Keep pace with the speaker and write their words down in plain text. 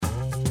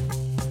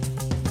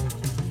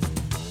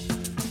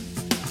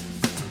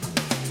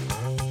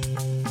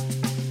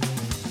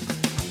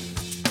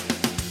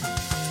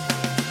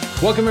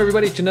Welcome,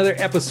 everybody, to another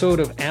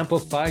episode of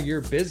Amplify Your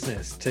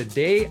Business.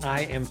 Today,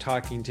 I am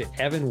talking to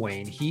Evan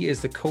Wayne. He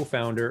is the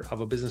co-founder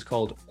of a business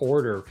called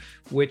Ordr,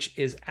 which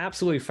is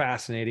absolutely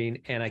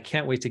fascinating, and I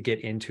can't wait to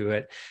get into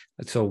it.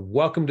 So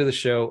welcome to the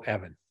show,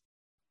 Evan.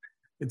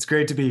 It's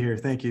great to be here.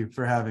 Thank you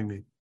for having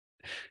me.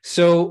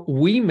 So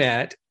we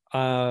met,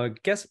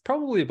 guess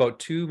probably about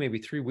 2, maybe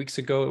 3 weeks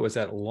ago. It was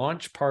at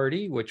Launch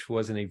Party, which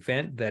was an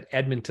event that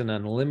Edmonton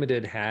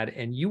Unlimited had,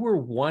 and you were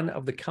one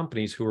of the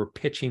companies who were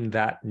pitching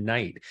that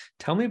night.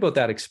 Tell me about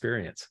that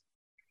experience.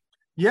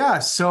 Yeah,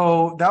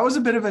 so that was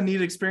a bit of a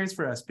neat experience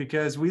for us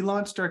because we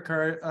launched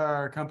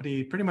our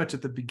company pretty much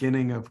at the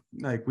beginning of,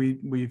 like,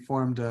 we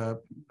formed a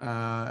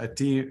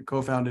team,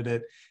 co-founded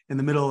it in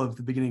the middle of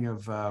the beginning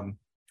of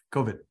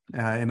COVID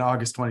in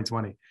August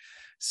 2020.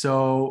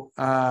 So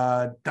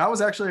that was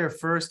actually our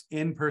first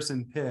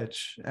in-person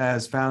pitch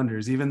as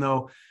founders, even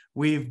though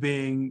we've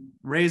been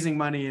raising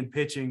money and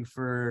pitching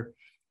for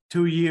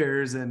 2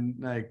 years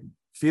and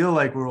feel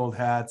like we're old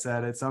hats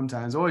at it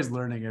sometimes, always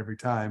learning every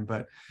time.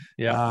 But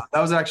yeah, that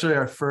was actually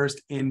our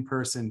first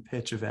in-person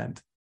pitch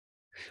event.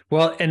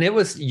 Well, and it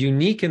was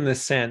unique in the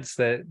sense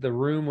that the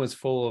room was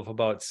full of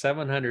about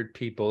 700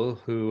 people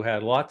who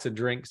had lots of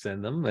drinks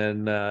in them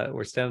and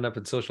were standing up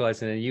and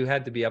socializing, and you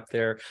had to be up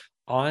there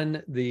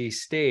on the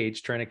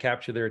stage trying to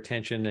capture their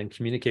attention and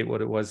communicate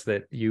what it was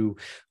that you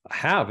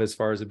have as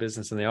far as a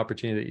business and the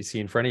opportunity that you see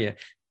in front of you.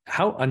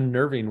 How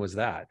unnerving was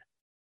that?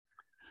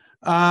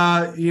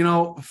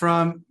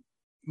 From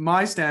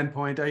my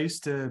standpoint, I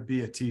used to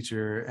be a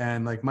teacher,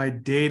 and my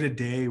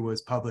day-to-day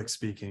was public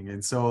speaking.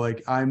 And so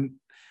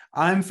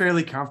I'm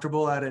fairly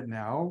comfortable at it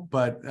now,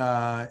 but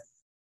that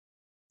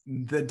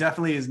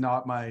definitely is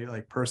not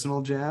my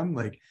personal jam.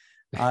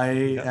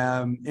 I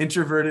am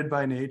introverted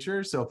by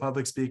nature, so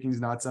public speaking is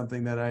not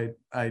something that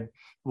I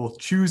will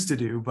choose to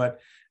do. But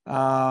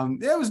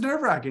it was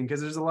nerve-wracking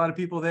because there's a lot of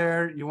people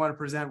there. You want to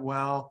present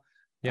well.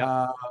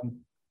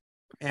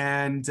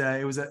 And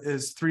it was a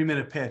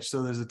 3-minute pitch,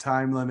 so there's a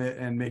time limit,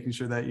 and making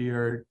sure that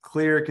you're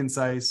clear,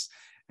 concise,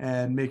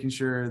 and making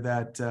sure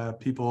that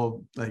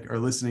people are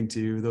listening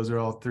to you. Those are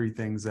all 3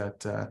 things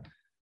that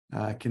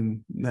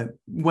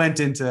went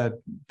into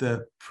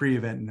the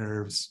pre-event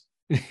nerves.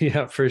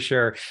 Yeah, for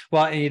sure.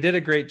 Well, and you did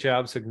a great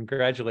job, so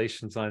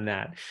congratulations on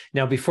that.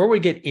 Now, before we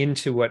get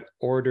into what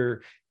Ordr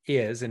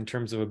is in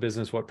terms of a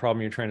business, what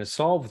problem you're trying to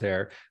solve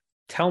there,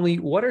 tell me,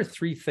 what are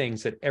 3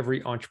 things that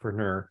every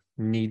entrepreneur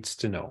needs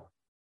to know?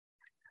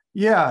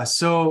 Yeah,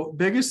 so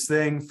biggest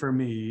thing for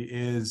me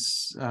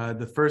is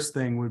the first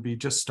thing would be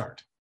just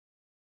start.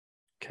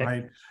 Okay.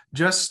 Right?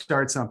 Just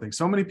start something.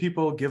 So many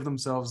people give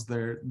themselves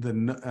the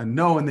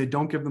no, and they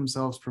don't give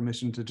themselves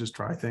permission to just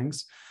try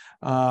things.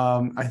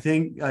 I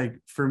think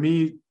for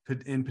me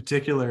in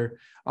particular,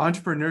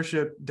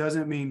 entrepreneurship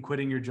doesn't mean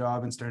quitting your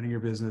job and starting your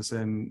business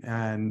and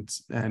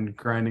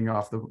grinding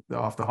off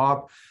the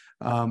hop.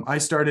 I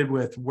started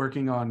with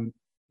working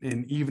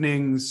in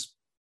evenings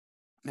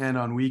and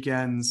on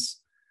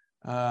weekends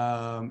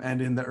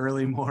and in the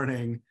early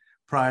morning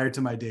prior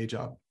to my day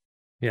job.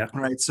 Yeah.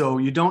 Right. So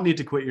you don't need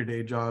to quit your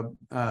day job.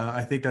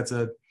 I think that's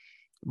a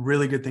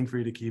really good thing for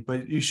you to keep,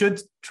 but you should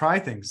try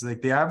things.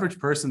 Like the average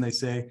person, they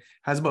say,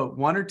 has about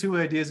 1 or 2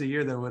 ideas a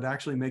year that would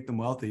actually make them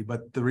wealthy.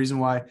 But the reason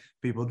why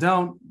people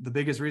don't, the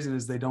biggest reason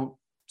is they don't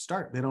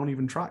start. They don't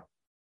even try.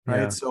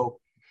 Right. Yeah. So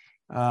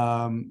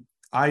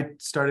I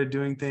started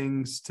doing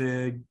things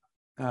to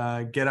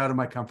get out of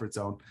my comfort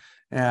zone.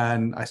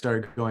 And I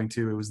started going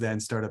to, it was then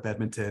Startup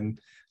Edmonton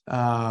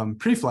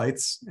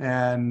pre-flights,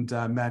 and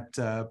met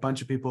a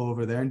bunch of people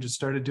over there and just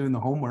started doing the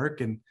homework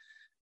and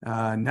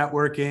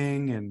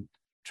networking and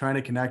trying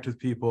to connect with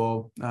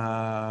people.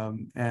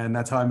 And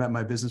that's how I met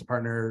my business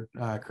partner.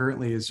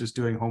 Currently is just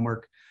doing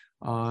homework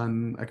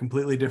on a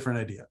completely different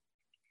idea.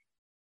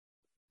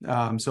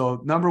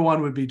 So number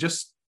 1 would be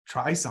just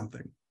try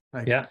something.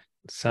 Yeah,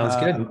 sounds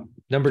good.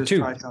 Number 2.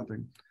 Try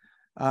something.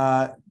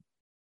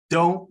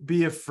 Don't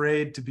be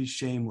afraid to be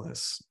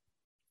shameless.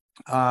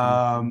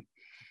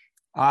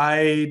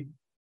 I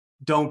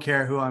don't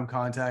care who I'm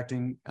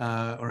contacting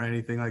or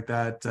anything like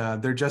that.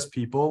 They're just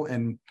people,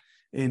 and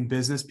in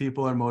business,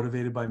 people are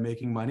motivated by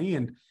making money.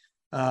 And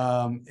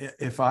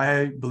if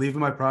I believe in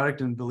my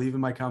product and believe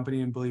in my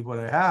company and believe what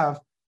I have,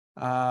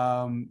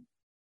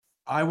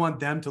 I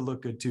want them to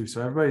look good too.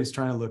 So everybody's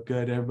trying to look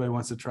good. Everybody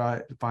wants to try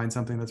to find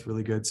something that's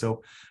really good.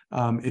 So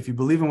if you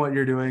believe in what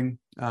you're doing,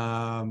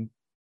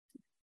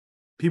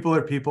 people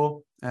are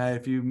people.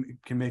 If you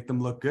can make them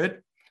look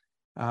good,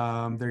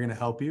 they're going to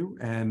help you.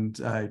 And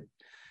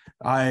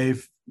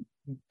I've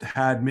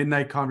had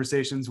midnight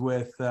conversations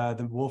with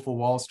the Wolf of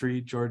Wall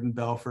Street, Jordan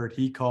Belfort.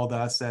 He called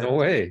us at, no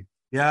way.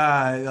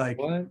 Yeah,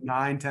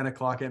 9-10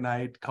 o'clock at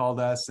night, called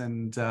us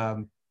and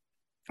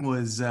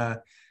was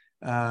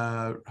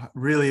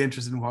really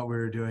interested in what we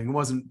were doing. It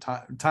wasn't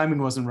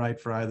timing wasn't right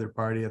for either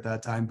party at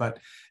that time, but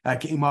I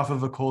came off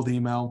of a cold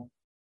email.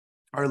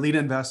 Our lead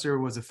investor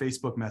was a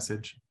Facebook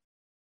message.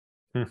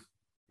 That's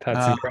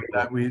incredible.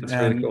 That's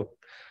really cool.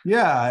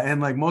 Yeah,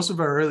 and most of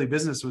our early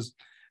business was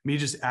me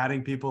just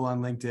adding people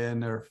on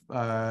LinkedIn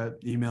or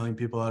emailing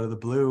people out of the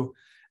blue,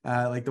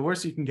 like the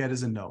worst you can get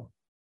is a no.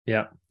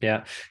 Yeah.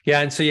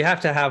 And so you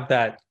have to have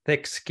that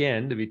thick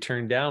skin to be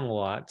turned down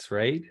lots,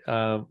 right?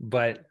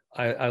 But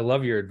I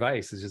love your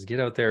advice, is just get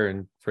out there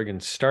and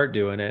friggin' start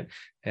doing it.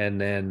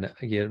 And then,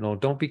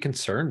 don't be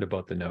concerned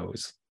about the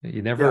no's.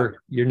 You're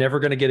never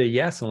going to get a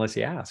yes unless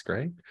you ask,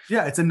 right?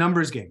 Yeah. It's a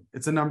numbers game.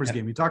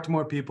 Game. You talk to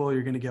more people,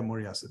 you're going to get more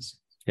yeses.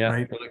 Yeah.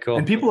 Right. Really cool.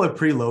 And people are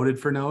preloaded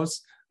for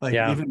no's. Like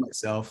even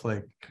myself,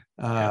 like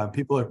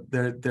people are,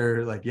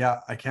 they're like, yeah,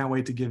 I can't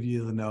wait to give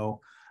you the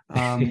no.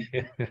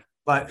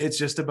 But it's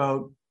just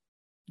about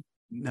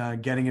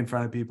getting in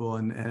front of people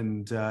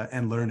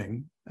and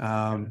learning.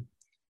 And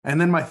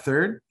then my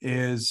third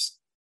is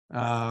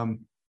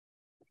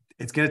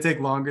it's going to take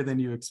longer than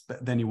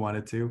you want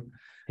it to.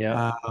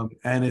 Yeah.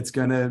 And it's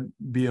going to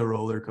be a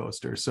roller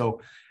coaster.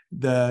 So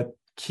the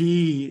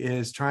key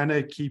is trying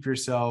to keep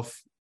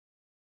yourself,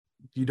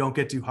 you don't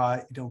get too high,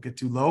 you don't get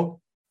too low,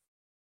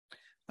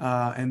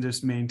 and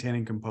just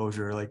maintaining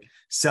composure. Like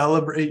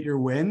celebrate your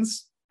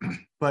wins,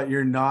 but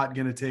you're not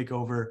going to take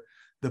over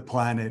the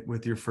planet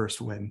with your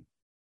first win.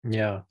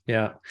 Yeah.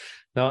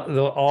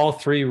 No, all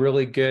three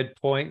really good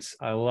points.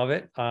 I love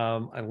it.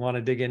 I want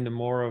to dig into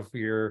more of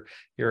your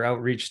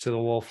outreach to the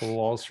Wolf of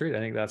Wall Street. I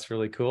think that's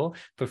really cool.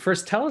 But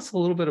first, tell us a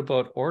little bit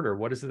about Ordr.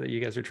 What is it that you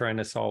guys are trying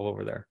to solve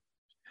over there?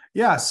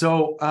 Yeah,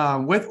 so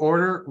with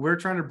Ordr, we're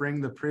trying to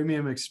bring the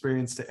premium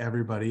experience to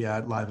everybody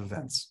at live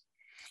events.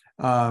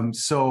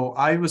 So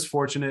I've been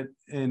fortunate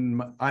in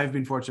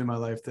my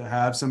life to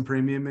have some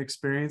premium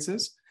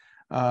experiences,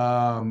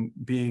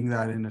 being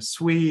that in a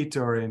suite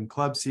or in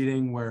club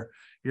seating where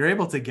you're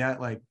able to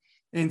get like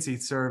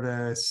in-seat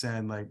service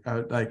and like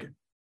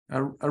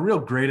a real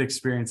great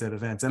experience at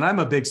events. And I'm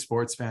a big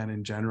sports fan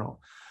in general.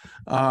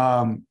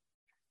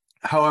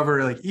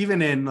 However, like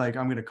even in like,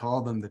 I'm going to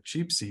call them the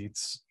cheap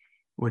seats,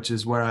 which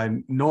is where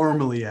I'm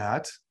normally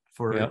at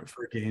for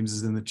games,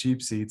 is in the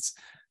cheap seats,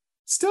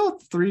 still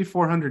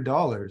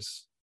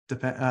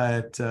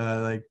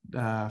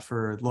 $300-400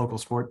 for local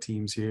sport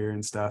teams here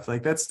and stuff.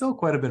 Like that's still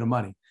quite a bit of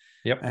money.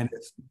 Yep. And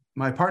if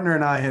my partner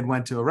and I had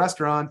went to a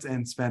restaurant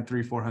and spent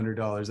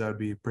 $300-400, that would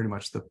be pretty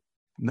much the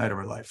night of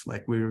our life.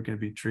 Like we were going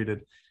to be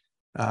treated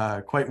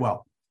quite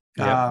well.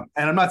 Yep.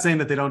 And I'm not saying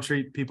that they don't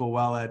treat people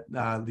well at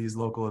these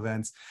local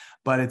events,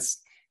 but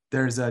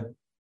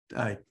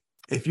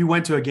if you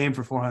went to a game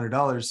for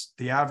 $400,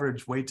 the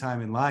average wait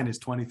time in line is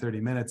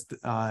 20-30 minutes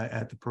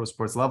at the pro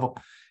sports level.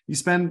 You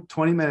spend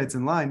 20 minutes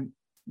in line,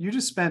 you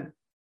just spent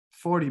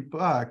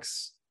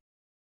 $40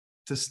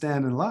 to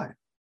stand in line.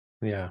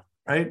 Yeah.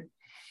 Right.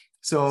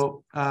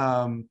 So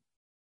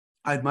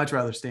I'd much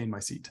rather stay in my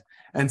seat.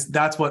 And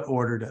that's what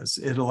Ordr does.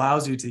 It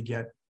allows you to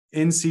get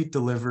in-seat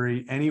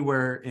delivery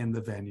anywhere in the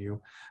venue,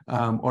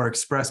 or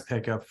express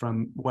pickup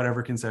from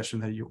whatever concession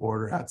that you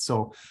order at.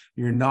 So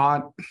you're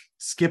not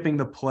skipping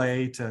the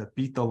play to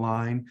beat the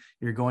line.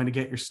 You're going to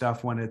get your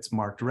stuff when it's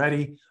marked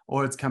ready,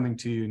 or it's coming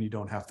to you and you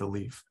don't have to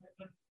leave.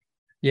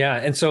 Yeah.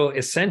 And so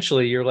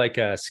essentially you're like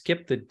a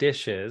skip the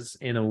dishes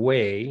in a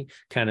way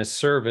kind of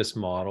service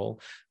model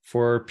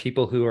for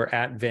people who are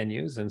at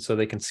venues. And so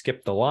they can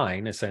skip the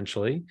line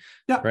essentially.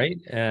 Yeah.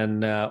 Right.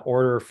 And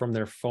order from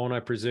their phone, I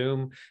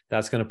presume.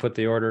 That's going to put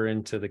the order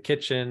into the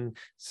kitchen.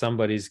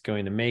 Somebody's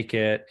going to make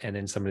it, and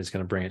then somebody's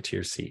going to bring it to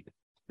your seat.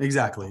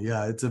 Exactly.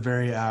 Yeah. It's a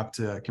very apt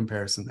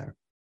comparison there.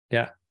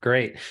 Yeah.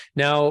 Great.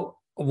 Now,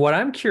 what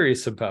I'm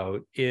curious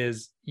about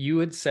is you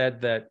had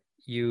said that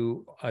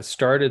you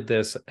started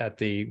this at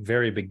the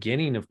very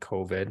beginning of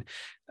COVID,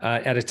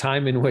 at a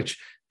time in which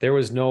there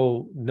was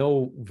no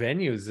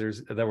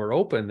venues that were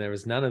open. There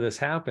was none of this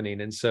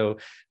happening. And so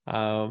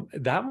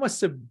that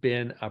must have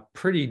been a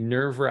pretty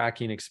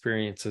nerve-wracking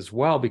experience as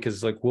well,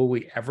 because like, will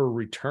we ever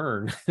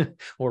return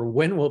or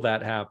when will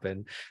that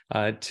happen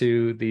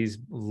to these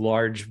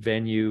large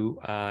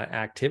venue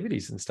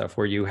activities and stuff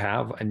where you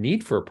have a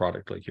need for a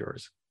product like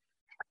yours?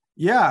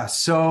 Yeah.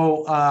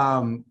 So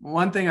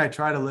one thing I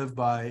try to live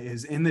by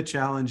is, in the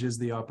challenge is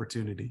the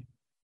opportunity,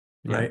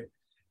 right?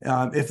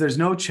 If there's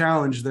no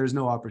challenge, there's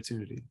no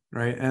opportunity,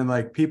 right? And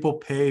like, people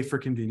pay for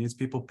convenience,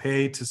 people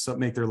pay to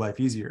make their life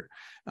easier.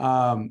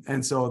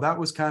 And so that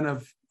was kind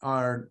of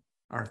our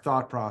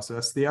thought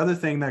process. The other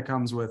thing that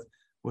comes with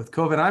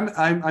COVID,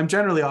 I'm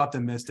generally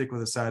optimistic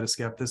with a side of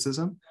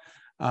skepticism.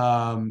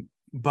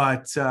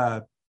 But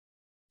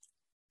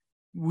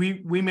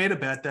we made a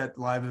bet that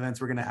live events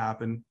were going to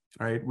happen.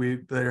 Right.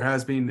 There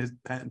has been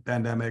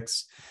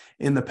pandemics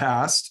in the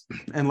past,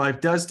 and life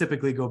does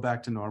typically go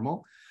back to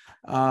normal.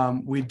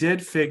 We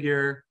did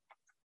figure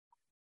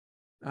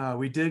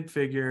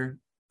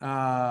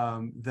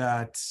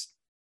that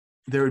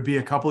there would be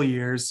a couple of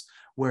years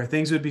where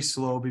things would be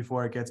slow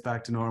before it gets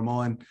back to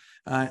normal. And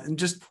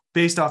just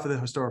based off of the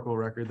historical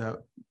record that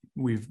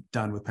we've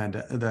done with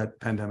that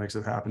pandemics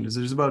have happened, is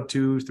there's about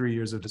 2-3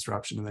 years of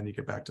disruption and then you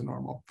get back to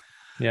normal.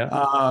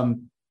 Yeah.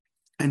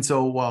 And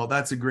so while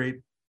that's a great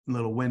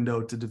little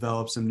window to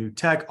develop some new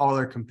tech, all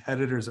our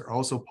competitors are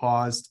also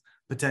paused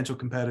potential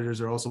competitors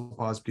are also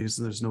paused because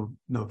there's no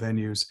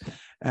venues.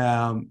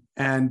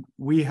 And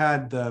we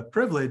had the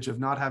privilege of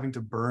not having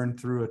to burn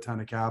through a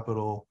ton of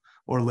capital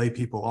or lay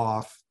people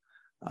off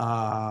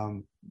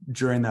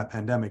during that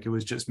pandemic. It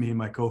was just me and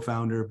my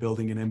co-founder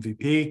building an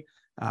MVP,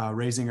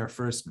 raising our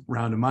first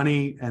round of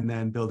money, and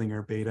then building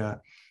our beta.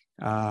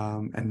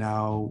 And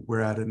now we're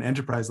at an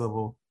enterprise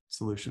level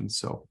solution.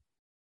 So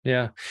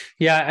yeah.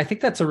 I think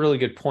that's a really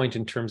good point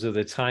in terms of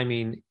the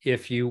timing.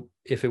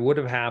 If it would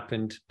have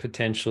happened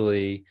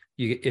potentially,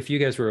 if you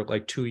guys were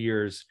like 2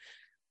 years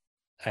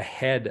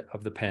ahead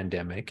of the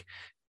pandemic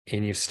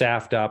and you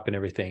staffed up and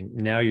everything,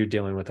 now you're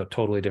dealing with a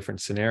totally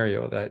different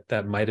scenario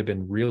that might have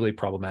been really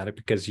problematic,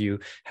 because you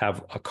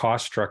have a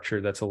cost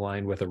structure that's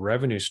aligned with a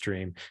revenue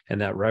stream,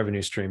 and that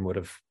revenue stream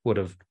would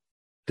have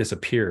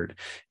disappeared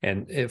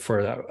and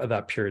for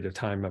that period of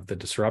time of the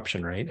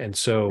disruption, right? And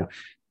so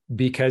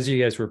because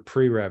you guys were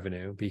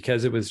pre-revenue,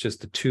 because it was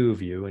just the two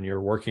of you and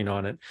you're working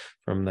on it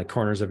from the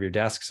corners of your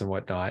desks and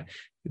whatnot,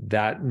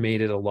 that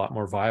made it a lot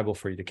more viable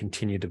for you to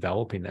continue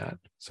developing that.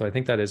 So I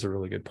think that is a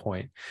really good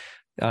point.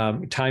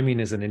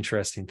 Timing is an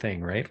interesting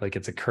thing, right? Like,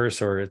 it's a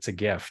curse or it's a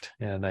gift.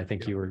 And I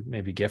think you were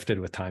maybe gifted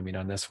with timing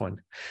on this one.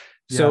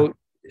 So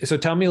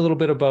tell me a little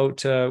bit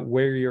about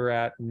where you're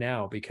at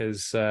now,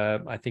 because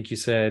I think you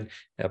said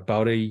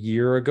about a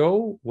year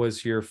ago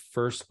was your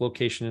first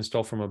location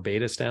install from a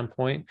beta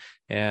standpoint,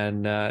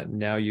 and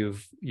now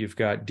you've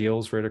got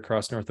deals right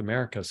across North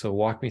America. So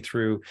walk me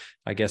through,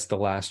 I guess, the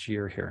last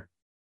year here.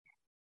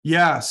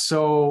 Yeah,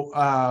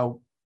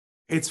 so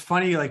it's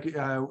funny. Like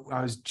I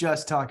was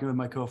just talking with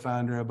my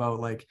co-founder about,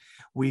 like,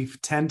 we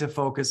tend to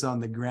focus on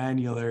the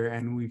granular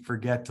and we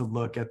forget to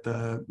look at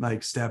the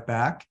step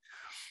back.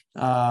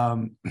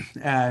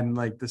 And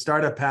like the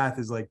startup path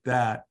is like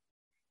that,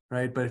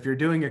 right? But if you're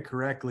doing it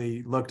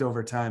correctly, looked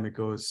over time, it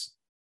goes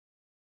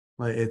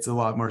like, it's a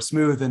lot more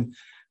smooth. And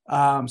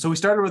so we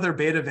started with our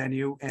beta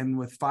venue, and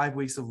with 5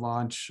 weeks of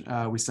launch,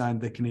 we signed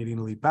the Canadian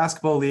Elite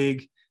Basketball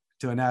League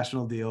to a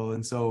national deal.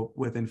 And so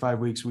within 5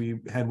 weeks, we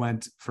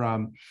went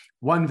from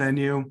 1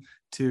 venue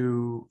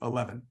to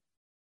 11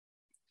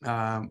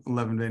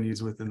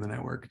 venues within the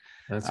network.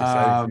 That's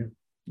exciting.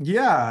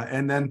 Yeah.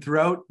 And then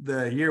throughout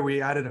the year,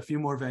 we added a few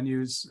more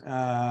venues.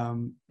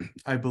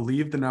 I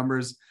believe the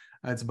numbers,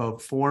 it's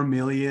about 4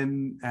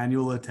 million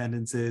annual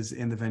attendances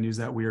in the venues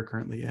that we are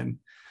currently in.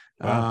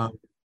 Wow.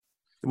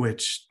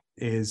 Which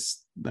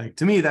is, like,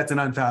 to me, that's an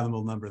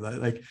unfathomable number.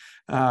 And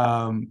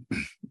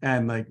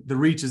like the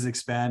reach is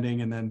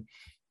expanding. And then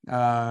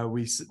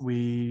we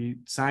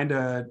signed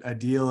a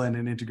deal and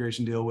an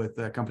integration deal with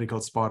a company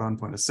called Spot On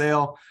Point of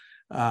Sale,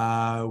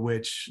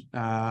 which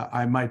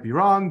I might be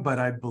wrong, but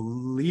I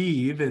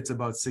believe it's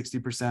about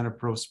 60% of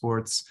pro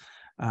sports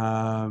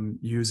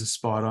use a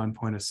Spot On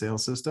Point of Sale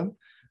system,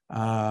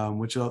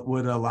 which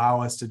would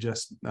allow us to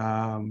just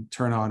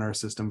turn on our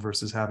system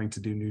versus having to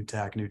do new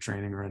tech, new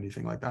training, or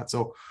anything like that.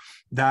 So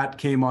that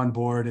came on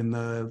board in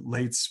the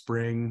late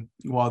spring.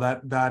 Well,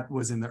 that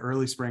was in the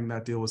early spring.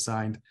 That deal was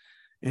signed.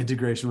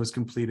 Integration was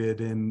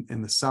completed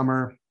in the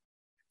summer,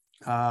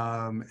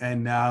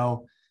 and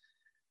now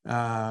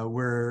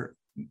we're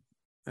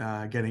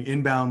getting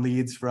inbound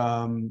leads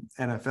from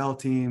NFL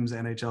teams,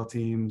 NHL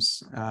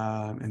teams,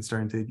 and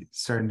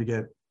starting to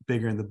get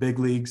bigger in the big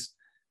leags.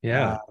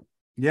 Yeah,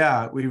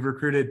 we've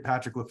recruited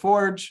Patrick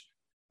LaForge.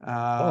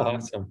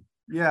 Awesome.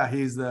 Yeah,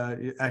 he's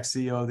the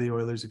ex-CEO of the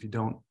Oilers.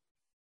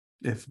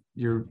 If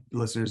your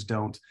listeners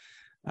don't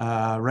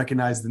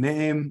recognize the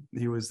name,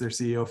 he was their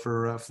CEO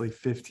for roughly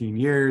 15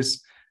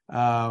 years.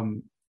 That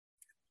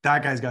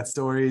guy's got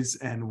stories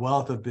and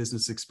wealth of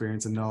business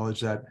experience and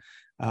knowledge that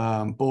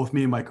both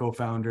me and my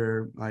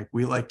co-founder, like,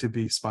 we like to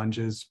be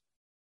sponges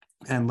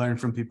and learn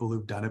from people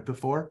who've done it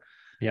before.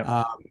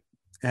 Yeah.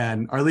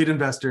 And our lead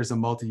investor is a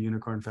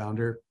multi-unicorn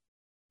founder.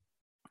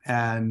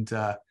 And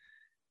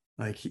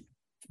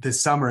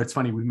this summer, it's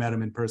funny, we met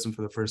him in person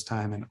for the first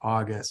time in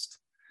August.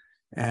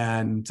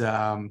 And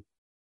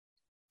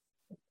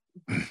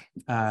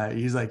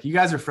he's like, you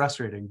guys are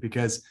frustrating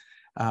because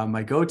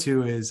my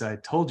go-to is I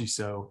told you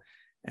so.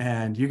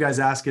 And you guys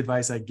ask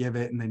advice, I give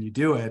it, and then you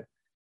do it.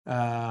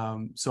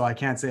 So I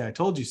can't say I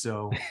told you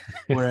so.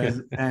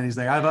 Whereas, and he's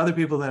like, I have other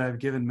people that I've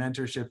given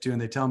mentorship to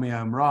and they tell me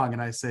I'm wrong.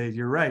 And I say,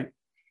 you're right.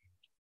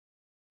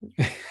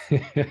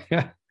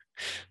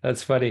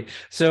 That's funny.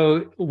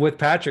 So with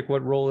Patrick,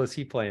 what role is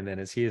he playing then?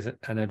 Is he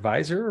an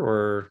advisor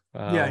or?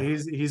 Yeah,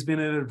 he's been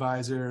an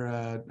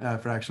advisor,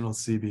 fractional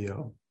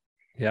CBO.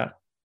 Yeah,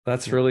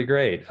 that's really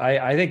great.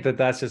 I think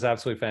that's just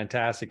absolutely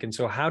fantastic. And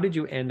so how did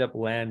you end up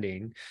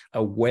landing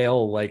a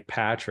whale like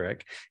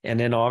Patrick? And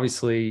then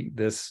obviously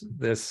this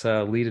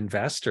lead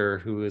investor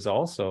who is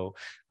also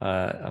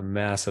a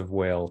massive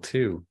whale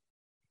too.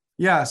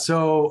 Yeah,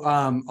 so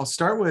I'll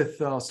start with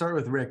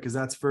Rick, because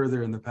that's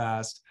further in the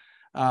past.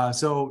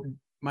 So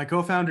my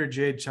co-founder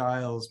Jade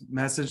Childs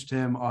messaged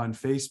him on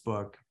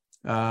Facebook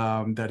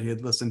that he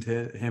had listened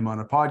to him on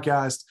a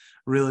podcast,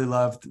 really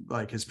loved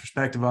like his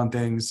perspective on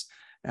things,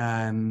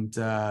 and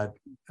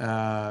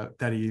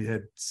that he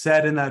had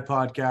said in that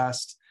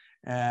podcast,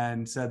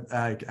 and said,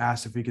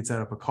 asked if we could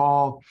set up a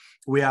call.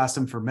 We asked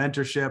him for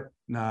mentorship,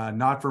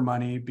 not for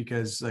money,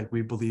 because like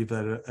we believe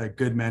that a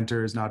good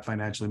mentor is not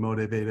financially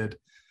motivated.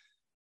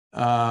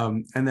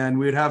 And then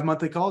we'd have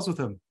monthly calls with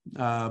him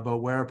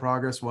about where our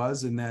progress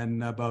was. And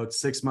then about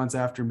 6 months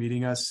after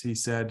meeting us, he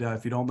said,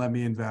 if you don't let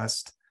me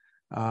invest,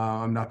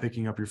 I'm not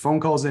picking up your phone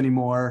calls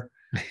anymore.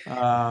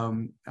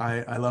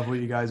 I love what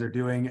you guys are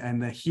doing.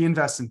 And he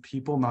invests in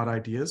people, not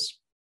ideas.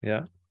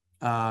 Yeah.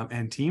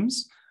 And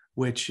teams,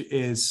 which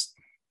is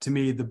to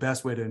me the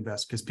best way to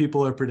invest, because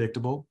people are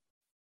predictable.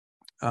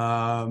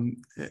 And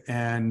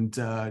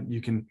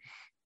you can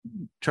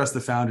trust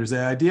the founders. The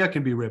idea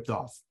can be ripped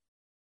off,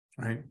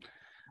 right?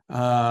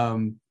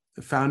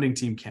 The founding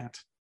team can't.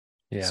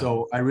 Yeah.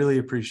 So I really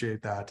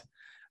appreciate that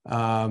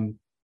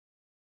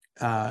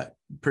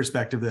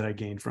perspective that I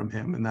gained from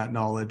him and that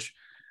knowledge.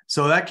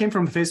 So that came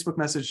from a Facebook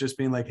message just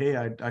being like, hey,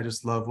 I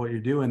just love what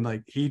you're doing.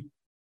 Like, he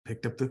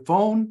picked up the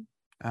phone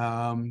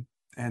and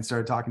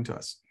started talking to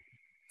us.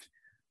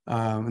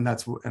 And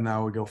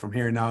now we go from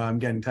here. Now I'm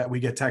getting, we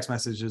get text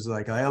messages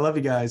like, I love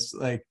you guys.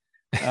 Like,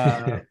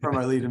 from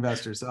our lead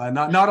investors.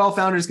 Not all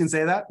founders can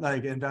say that.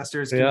 Like,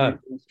 investors can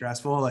be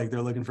stressful. Like,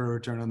 they're looking for a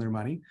return on their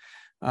money.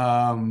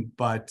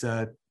 But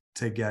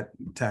to get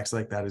text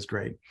like that is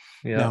great.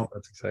 Yeah, now,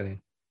 that's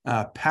exciting.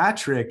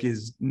 Patrick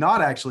is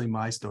not actually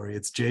my story.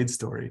 It's Jade's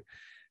story.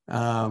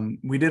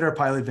 We did our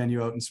pilot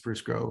venue out in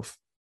Spruce Grove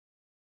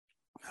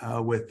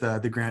with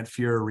the Grant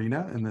Fuhr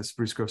Arena and the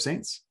Spruce Grove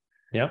Saints.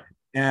 Yeah.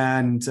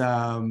 And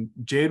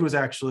Jade was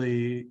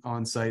actually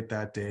on site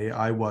that day.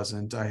 I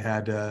wasn't. I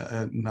had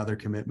another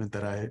commitment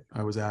that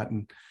I was at.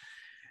 And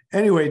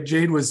anyway,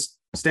 Jade was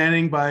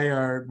standing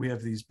by we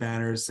have these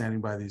banners, standing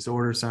by these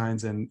order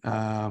signs. And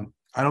I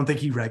don't think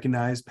he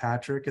recognized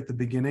Patrick at the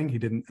beginning. He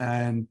didn't.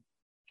 And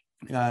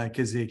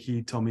because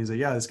he told me, he's like,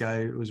 yeah, this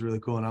guy was really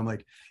cool. And I'm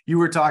like, you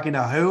were talking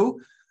to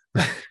who?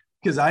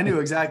 Because I knew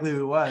exactly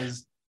who it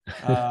was.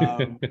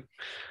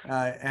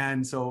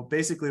 And so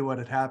basically what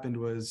had happened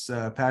was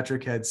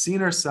Patrick had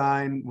seen our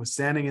sign, was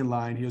standing in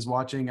line. He was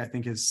watching, I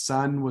think his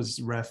son was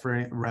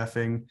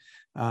reffing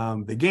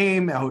the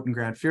game out in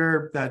Grant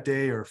Fuhr that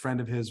day, or a friend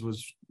of his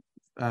was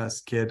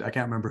kid. I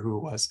can't remember who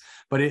it was,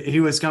 but he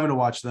was coming to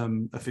watch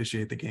them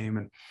officiate the game.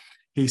 And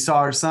he saw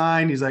our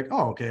sign. He's like,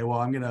 oh, okay, well,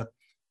 I'm going to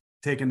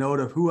take a note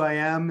of who I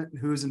am,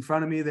 who's in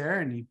front of me there.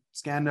 And he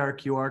scanned our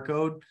QR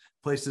code,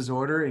 placed his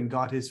order, and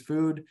got his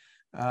food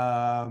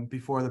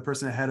before the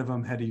person ahead of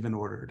him had even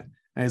ordered.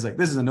 And he's like,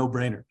 this is a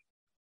no-brainer.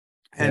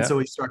 And so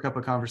he struck up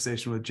a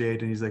conversation with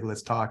Jade, and he's like,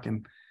 let's talk.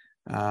 And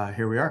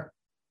here we are.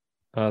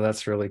 Oh,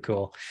 that's really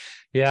cool.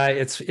 Yeah,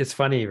 it's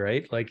funny,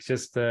 right? Like,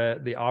 just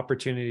the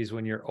opportunities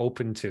when you're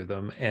open to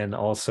them, and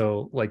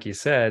also, like you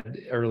said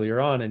earlier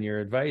on in your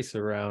advice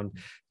around,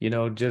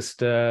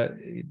 just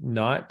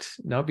not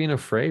being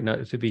afraid,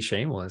 not to be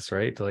shameless,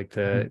 right? Like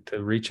to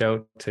reach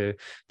out to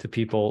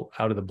people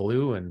out of the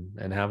blue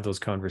and have those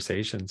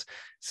conversations.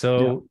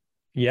 So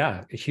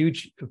yeah, a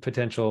huge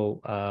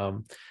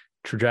potential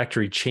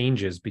trajectory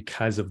changes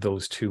because of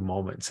those two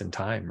moments in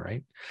time,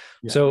 right?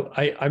 Yeah. So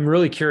I'm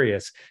really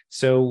curious.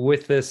 So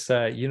with this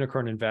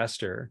unicorn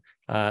investor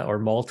or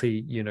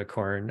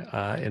multi-unicorn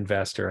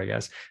investor, I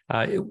guess,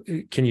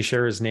 can you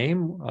share his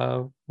name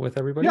with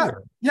everybody?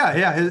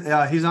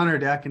 Yeah. He's on our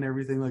deck and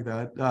everything like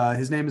that.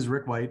 His name is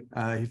Rick White.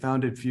 He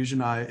founded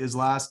Fusion.io. His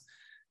last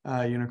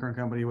unicorn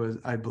company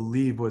I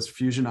believe was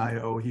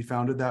Fusion.io. He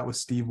founded that with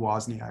Steve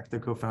Wozniak, the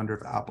co-founder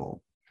of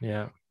Apple.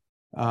 Yeah.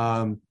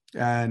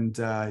 And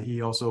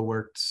he also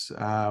worked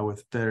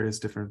with various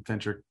different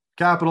venture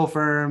capital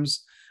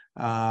firms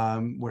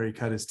where he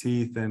cut his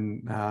teeth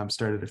and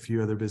started a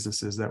few other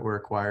businesses that were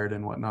acquired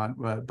and whatnot.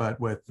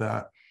 But with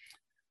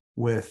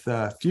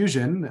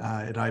Fusion,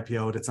 it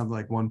IPO'd at something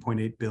like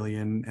 1.8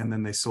 billion, and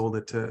then they sold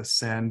it to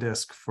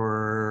SanDisk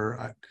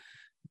for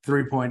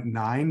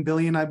 3.9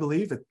 billion, I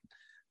believe.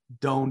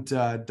 Don't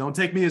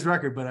take me as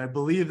record, but I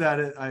believe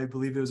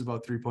it was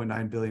about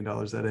 $3.9 billion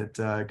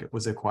that it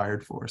was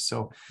acquired for.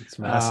 So it's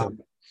massive.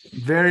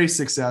 Very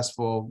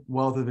successful,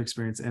 wealth of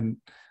experience, and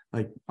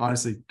like,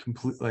 honestly,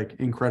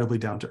 incredibly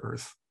down to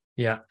earth.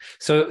 Yeah.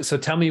 So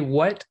tell me,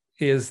 what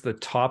is the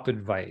top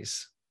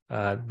advice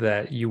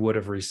that you would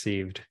have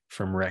received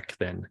from Rick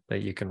then,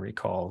 that you can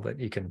recall,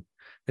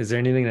 is there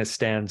anything that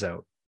stands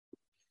out?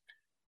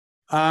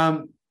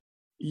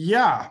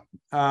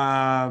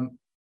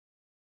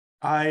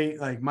 I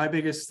like, my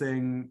biggest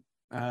thing,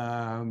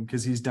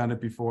 because he's done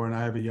it before and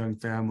I have a young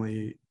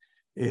family,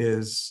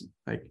 is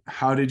like,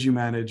 how did you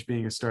manage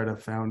being a startup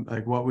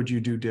like, what would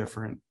you do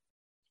different?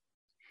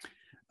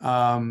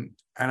 And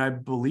I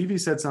believe he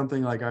said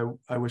something like,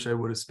 I wish I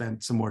would have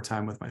spent some more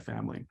time with my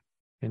family.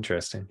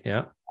 Interesting.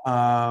 Yeah.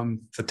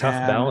 It's a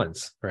tough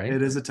balance, right?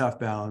 It is a tough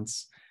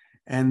balance.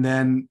 And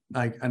then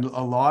like a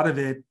lot of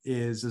it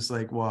is just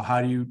like, well,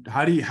 how do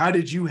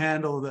you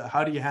handle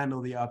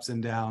the ups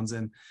and downs?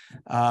 And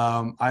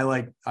I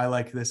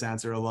like this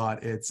answer a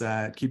lot. It's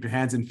keep your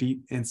hands and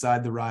feet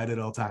inside the ride at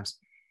all times.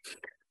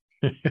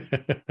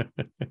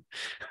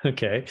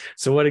 Okay.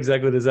 So what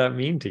exactly does that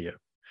mean to you?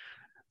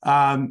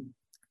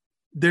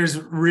 there's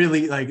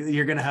really like,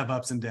 you're going to have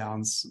ups and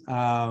downs.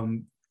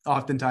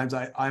 Oftentimes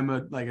like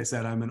I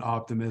said, I'm an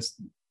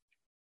optimist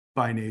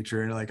by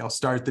nature. And like, I'll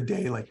start the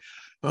day like,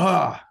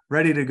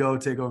 ready to go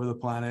take over the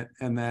planet.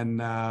 And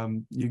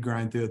then you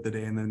grind through it the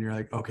day, and then you're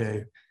like,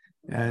 okay.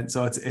 And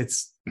so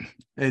it's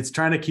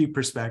trying to keep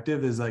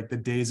perspective, is like the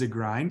day's a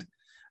grind.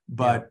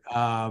 But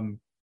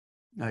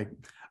like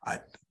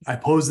I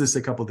posed this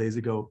a couple days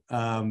ago.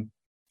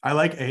 I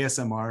like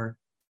ASMR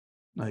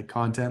like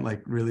content,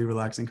 like really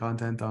relaxing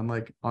content on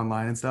like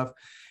online and stuff.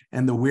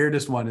 And the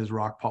weirdest one is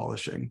rock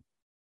polishing.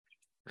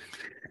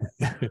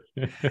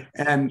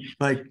 And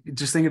like,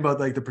 just thinking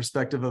about like the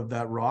perspective of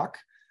that rock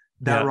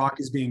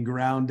is being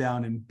ground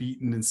down and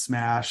beaten and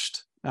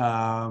smashed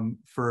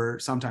for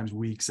sometimes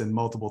weeks and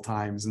multiple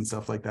times and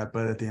stuff like that.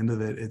 But at the end of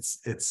it,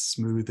 it's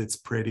smooth, it's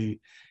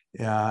pretty,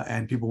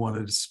 and people want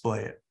to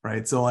display it,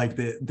 right? So like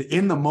the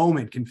in the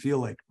moment can feel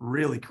like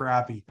really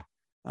crappy,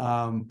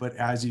 but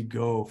as you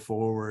go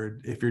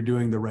forward, if you're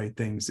doing the right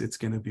things, it's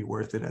going to be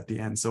worth it at the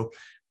end. So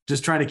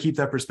just trying to keep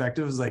that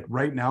perspective is like,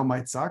 right now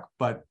might suck,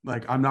 but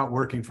like, I'm not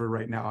working for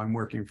right now, I'm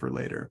working for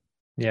later.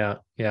 Yeah.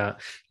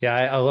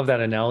 I love that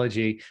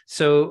analogy.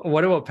 So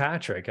what about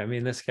Patrick? I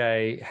mean, this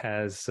guy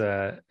has,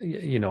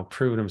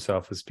 proven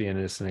himself as being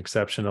an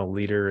exceptional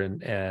leader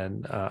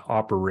and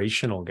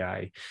operational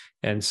guy.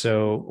 And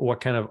so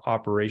what kind of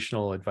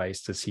operational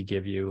advice does he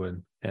give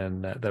you?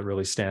 And that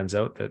really stands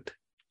out that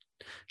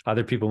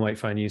other people might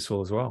find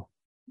useful as well.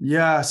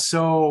 Yeah.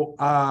 So,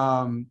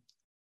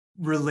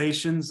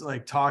 relations,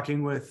 like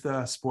talking with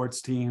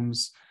sports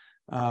teams,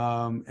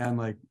 and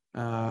like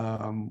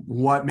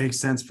what makes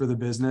sense for the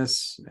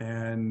business,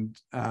 and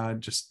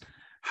just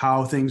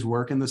how things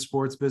work in the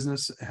sports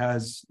business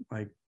has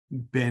like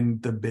been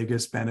the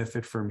biggest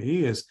benefit for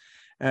me. Is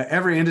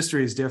every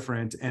industry is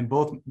different, and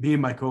both me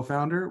and my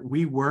co-founder,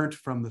 we weren't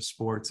from the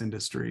sports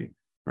industry,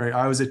 right?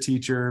 I was a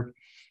teacher.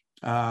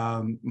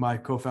 My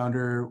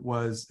co-founder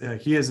was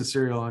he is a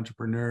serial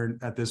entrepreneur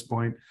at this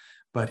point,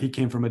 but he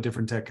came from a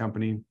different tech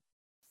company,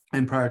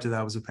 and prior to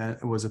that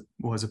was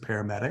a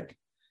paramedic.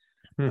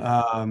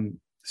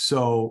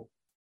 So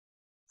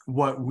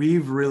what we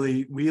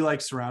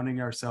like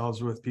surrounding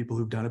ourselves with people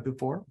who've done it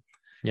before,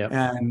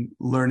 and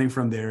learning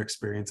from their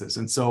experiences.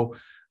 And so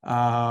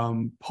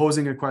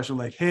posing a question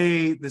like,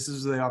 hey, this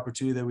is the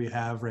opportunity that we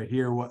have right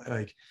here.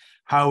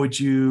 How would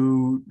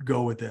you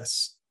go with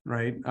this?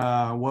 Right?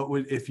 What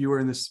would, if you were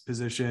in this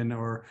position,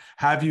 or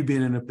have you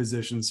been in a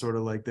position sort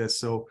of like this?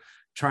 So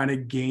trying to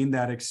gain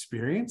that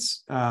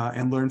experience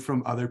and learn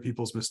from other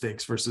people's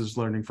mistakes versus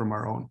learning from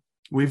our own.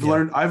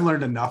 I've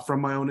learned enough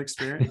from my own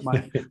experience,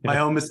 my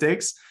own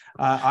mistakes.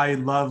 I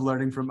love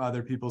learning from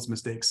other people's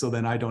mistakes, so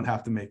then I don't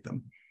have to make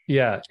them.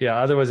 Yeah.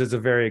 Otherwise, it's a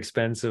very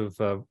expensive,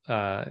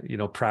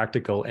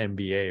 practical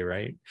MBA,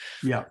 right?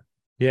 Yeah.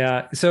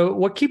 Yeah. So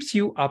what keeps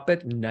you up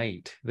at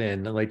night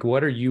then? Like,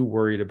 what are you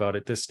worried about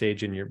at this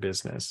stage in your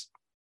business?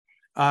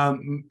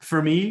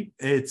 For me,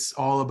 it's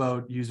all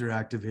about user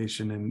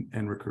activation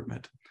and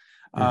recruitment.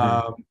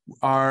 I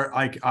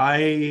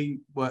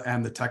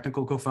am the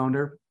technical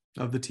co-founder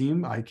of the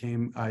team. I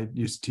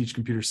used to teach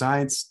computer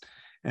science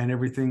and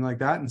everything like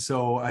that. And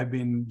so I've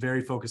been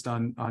very focused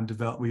on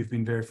we've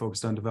been very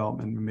focused on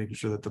development and making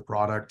sure that the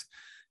product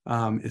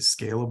is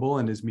scalable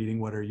and is meeting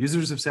what our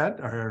users have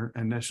said, our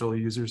initial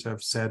users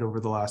have said over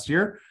the last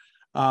year.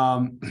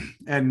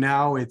 And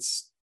now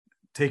it's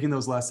taking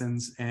those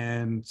lessons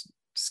and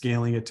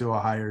scaling it to a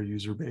higher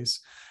user base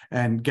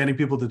and getting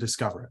people to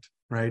discover it,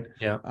 right?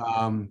 Yeah.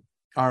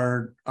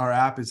 Our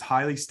app is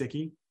highly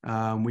sticky.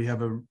 We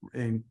have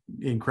an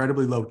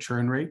incredibly low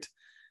churn rate,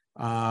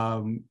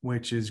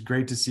 which is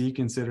great to see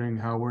considering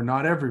how we're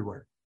not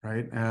everywhere,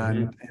 right?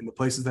 And the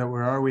places that we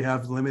are, we've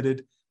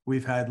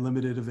had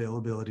limited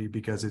availability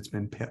because it's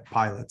been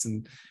pilots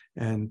and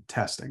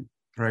testing,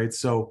 right?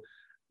 So,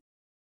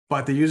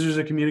 but the users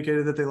have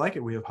communicated that they like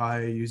it. We have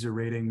high user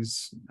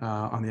ratings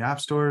on the app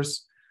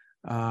stores,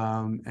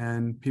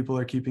 and people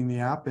are keeping the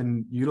app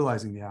and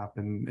utilizing the app,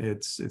 and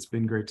it's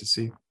been great to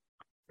see.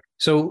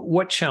 So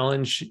what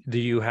challenge do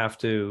you have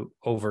to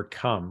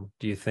overcome,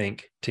 do you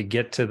think, to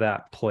get to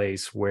that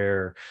place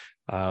where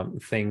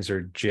things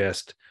are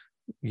just,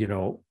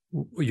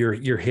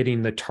 you're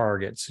hitting the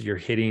targets, you're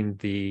hitting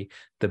the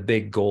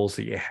big goals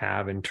that you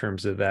have in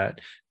terms of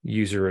that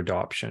user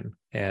adoption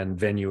and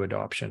venue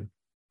adoption?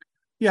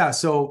 Yeah,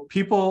 so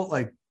people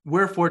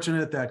we're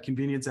fortunate that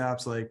convenience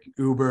apps like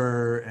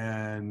Uber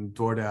and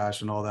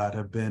DoorDash and all that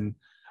have been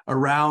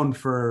around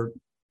for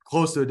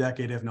close to a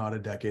decade, if not a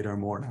decade or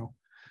more now.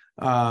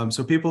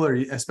 So people are,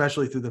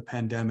 especially through the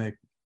pandemic,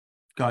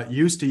 got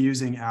used to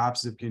using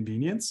apps of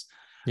convenience.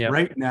 Yep.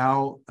 Right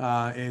now,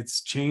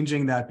 it's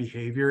changing that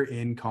behavior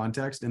in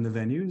context in the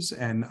venues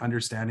and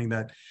understanding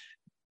that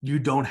you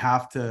don't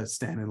have to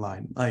stand in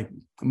line. Our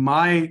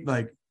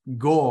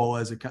goal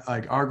as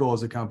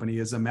a company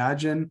is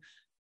imagine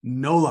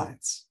no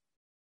lines,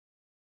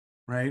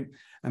 right?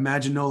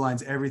 Imagine no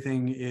lines.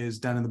 Everything is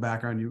done in the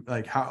background.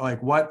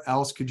 What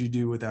else could you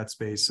do with that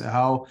space?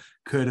 How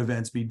could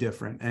events be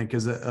different? And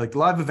because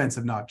live events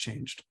have not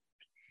changed.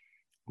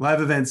 live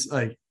events,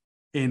 like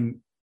in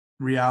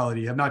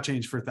reality, have not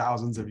changed for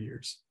thousands of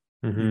years.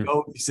 You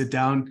go, you sit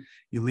down,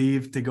 you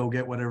leave to go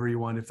get whatever you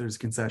want if there's a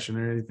concession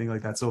or anything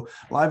like that. So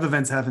live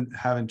events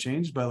haven't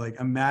changed, but like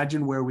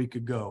imagine where we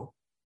could go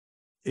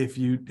if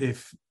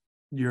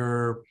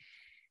your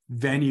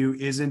venue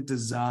isn't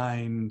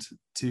designed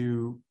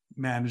to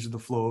manage the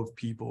flow of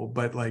people,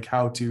 but like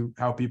how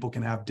people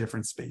can have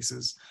different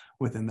spaces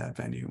within that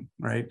venue,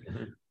 right?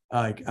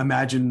 Like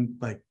imagine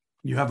like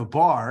you have a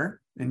bar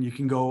and you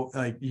can go,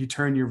 like you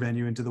turn your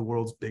venue into the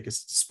world's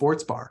biggest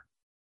sports bar,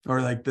 or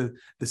like the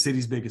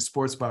city's biggest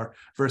sports bar,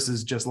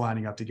 versus just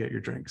lining up to get your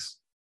drinks.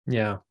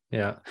 Yeah.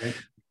 Right?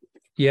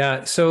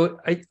 Yeah. So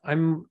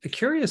I'm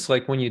curious,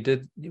 like when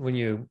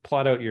you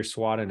plot out your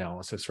SWOT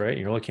analysis, right?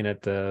 You're looking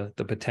at the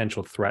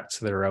potential threats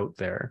that are out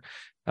there.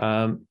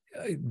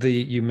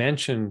 You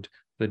mentioned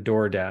the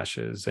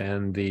DoorDashes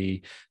and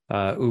the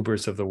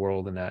Ubers of the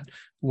world, and that.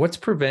 What's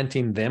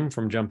preventing them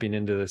from jumping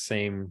into the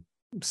same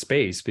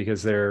space?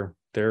 Because they're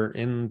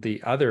in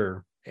the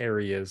other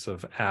areas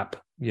of app,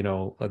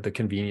 the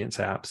convenience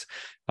apps.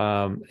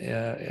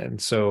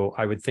 And so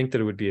I would think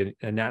that it would be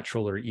a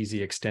natural or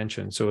easy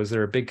extension. So is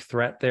there a big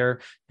threat there?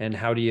 And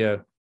how do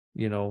you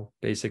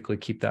basically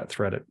keep that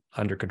threat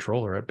under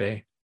control or at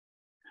bay?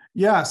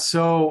 Yeah.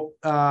 So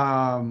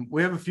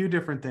we have a few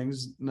different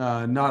things,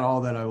 not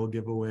all that I will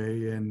give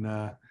away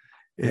in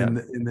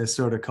this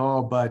sort of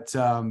call, but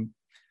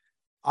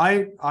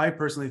I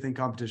personally think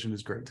competition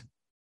is great.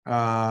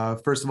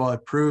 First of all,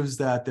 it proves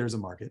that there's a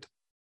market.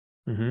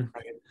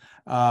 Right?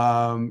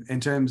 In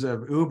terms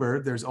of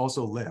Uber, there's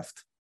also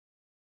Lyft,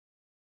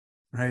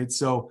 right?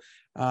 So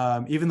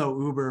even though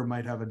Uber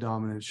might have a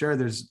dominant share,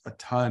 there's a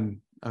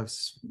ton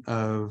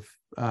of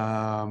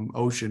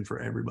ocean for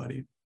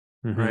everybody,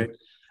 right?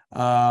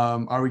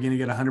 Are we going to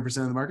get 100%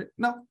 of the market?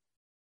 No,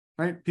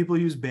 right? People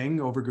use Bing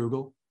over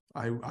Google.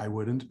 I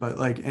wouldn't, but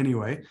like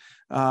anyway,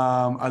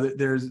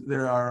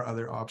 there are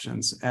other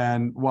options.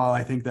 And while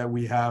I think that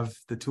we have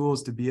the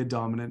tools to be a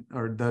dominant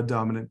or the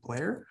dominant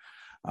player,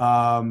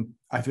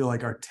 I feel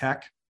like our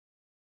tech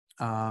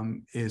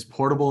is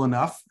portable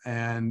enough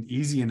and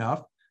easy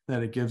enough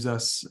that it gives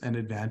us an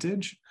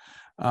advantage,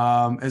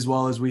 as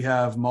well as we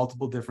have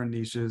multiple different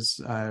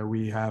niches.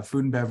 We have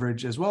food and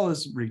beverage as well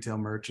as retail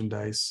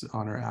merchandise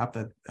on our app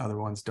that other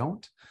ones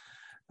don't,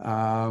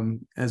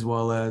 as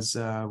well as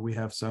we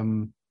have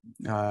some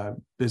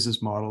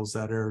business models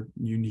that are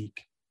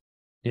unique.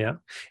 Yeah.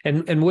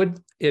 And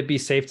would it be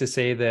safe to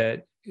say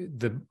that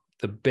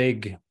the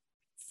big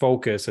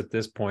focus at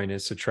this point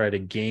is to try to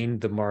gain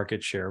the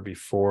market share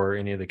before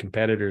any of the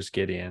competitors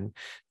get in,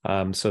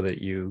 so that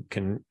you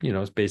can,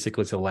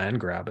 basically it's a land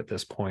grab at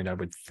this point, I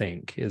would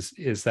think.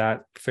 Is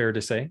that fair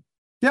to say?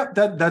 Yeah,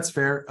 that's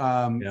fair.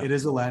 It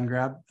is a land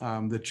grab.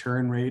 The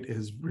churn rate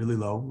is really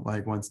low.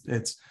 Like once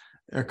it's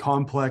a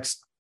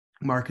complex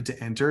market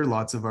to enter,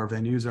 lots of our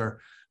venues are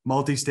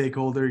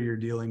multi-stakeholder. You're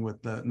dealing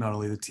with not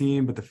only the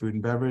team, but the food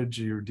and beverage.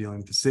 You're dealing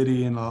with the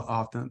city, and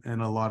often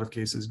in a lot of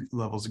cases,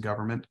 levels of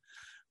government.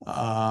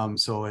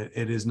 So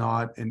it is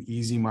not an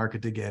easy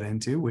market to get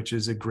into, which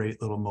is a great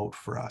little moat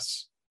for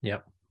us. Yeah.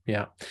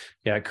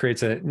 It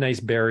creates a nice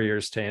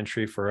barriers to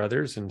entry for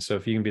others. And so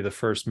if you can be the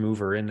first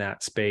mover in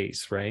that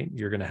space, right,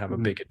 you're going to have a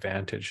big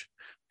advantage.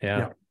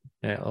 Yeah,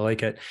 I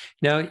like it.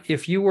 Now,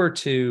 if you were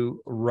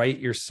to write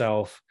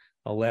yourself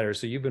a letter,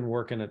 so you've been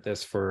working at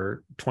this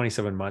for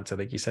 27 months, I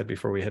think you said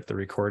before we hit the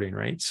recording,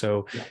 right?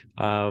 So,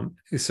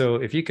 so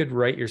if you could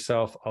write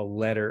yourself a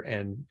letter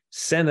and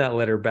send that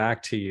letter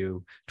back to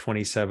you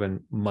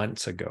 27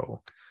 months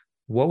ago,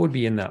 what would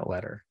be in that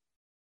letter?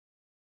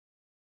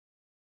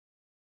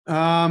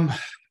 Let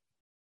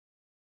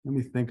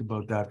me think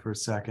about that for a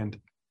second.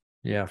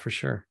 Yeah, for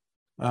sure.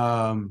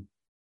 A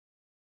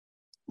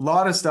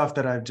lot of stuff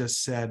that I've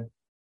just said,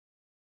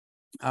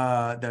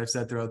 that I've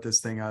said throughout this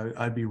thing,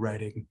 I'd be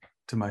writing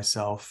to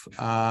myself.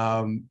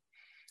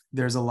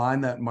 There's a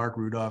line that Mark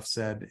Rudolph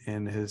said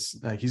in his,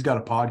 he's got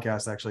a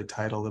podcast actually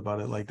titled about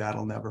it, like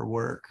 "That'll Never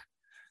Work."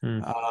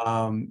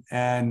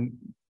 And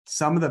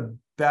some of the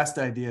best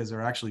ideas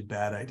are actually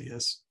bad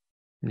ideas.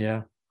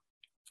 Yeah.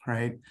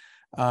 Right.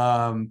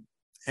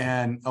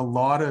 And a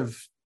lot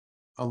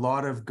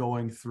of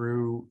going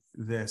through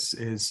this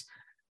is,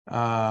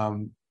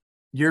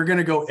 you're going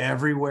to go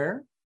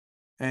everywhere,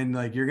 and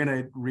like you're going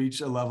to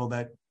reach a level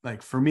that,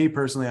 like, for me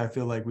personally, I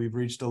feel like we've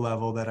reached a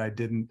level that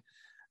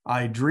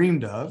I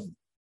dreamed of,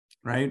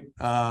 right?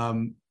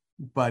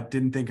 But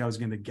didn't think I was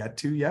going to get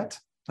to yet.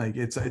 Like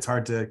it's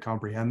hard to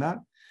comprehend that.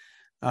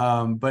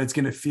 But it's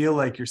going to feel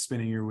like you're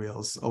spinning your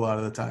wheels a lot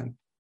of the time,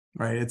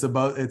 right?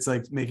 It's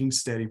like making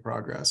steady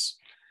progress.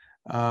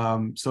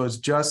 So it's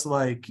just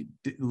like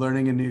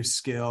learning a new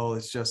skill.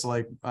 It's just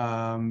like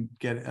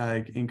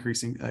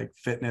increasing like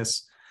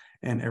fitness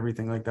and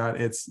everything like that.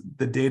 It's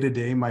the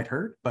day-to-day might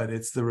hurt, but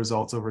it's the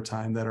results over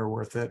time that are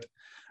worth it.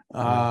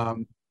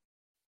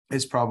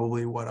 Is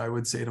probably what I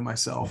would say to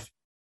myself.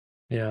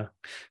 Yeah.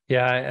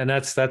 And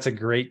that's a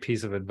great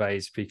piece of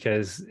advice,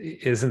 because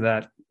isn't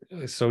that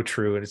It's so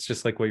true. And it's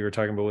just like what you were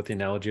talking about with the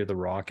analogy of the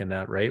rock and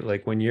that, right?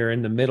 Like when you're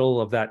in the middle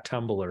of that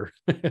tumbler,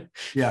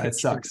 Yeah, it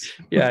sucks.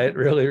 yeah, it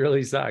really,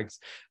 really sucks.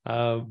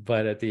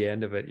 But at the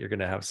end of it, you're going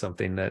to have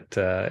something that,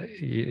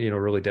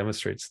 really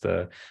demonstrates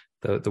the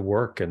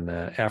work and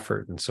the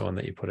effort and so on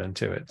that you put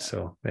into it.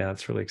 So yeah,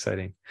 it's really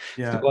exciting.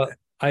 Yeah. So, well,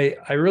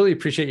 I really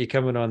appreciate you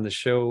coming on the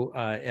show,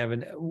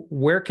 Evan.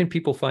 Where can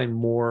people find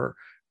more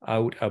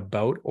out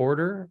about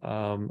Ordr,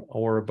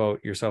 or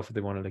about yourself if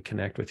they wanted to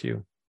connect with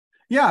you?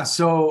 Yeah,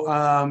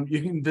 so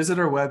you can visit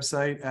our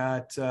website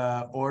at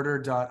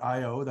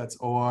ordr.io. That's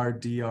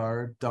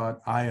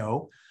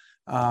ordr.io.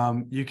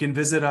 You can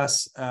visit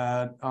us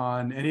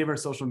on any of our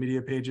social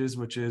media pages,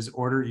 which is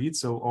Ordr Eats,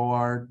 so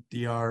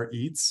ORDR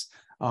Eats,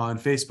 on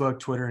Facebook,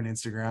 Twitter, and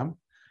Instagram.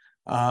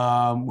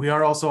 We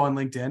are also on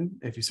LinkedIn.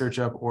 If you search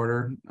up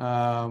Ordr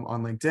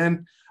on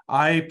LinkedIn,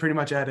 I pretty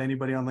much add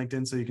anybody on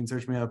LinkedIn, so you can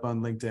search me up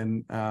on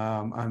LinkedIn.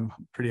 I'm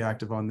pretty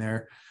active on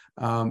there.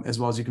 As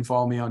well as you can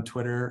follow me on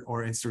Twitter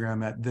or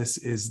Instagram at This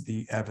Is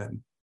The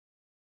Evan.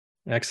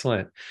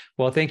 Excellent.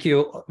 Well, thank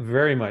you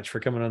very much for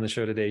coming on the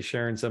show today,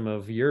 sharing some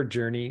of your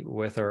journey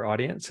with our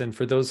audience. And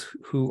for those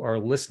who are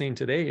listening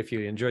today, if you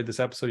enjoyed this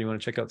episode, you want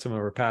to check out some of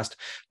our past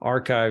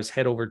archives,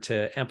 head over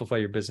to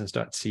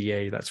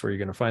amplifyyourbusiness.ca. That's where you're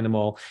going to find them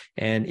all.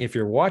 And if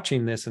you're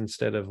watching this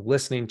instead of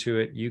listening to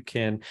it, you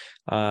can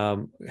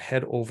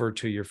head over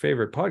to your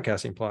favorite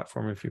podcasting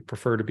platform if you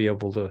prefer to be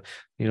able to,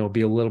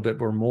 be a little bit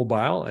more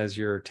mobile as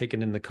you're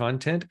taking in the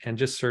content, and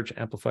just search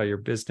Amplify Your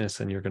Business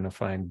and you're going to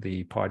find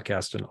the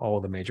podcast and all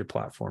of the major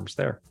platforms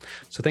there.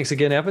 So thanks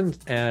again, Evan,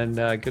 and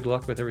good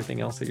luck with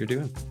everything else that you're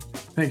doing.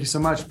 Thank you so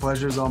much.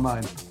 Pleasure is all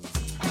mine.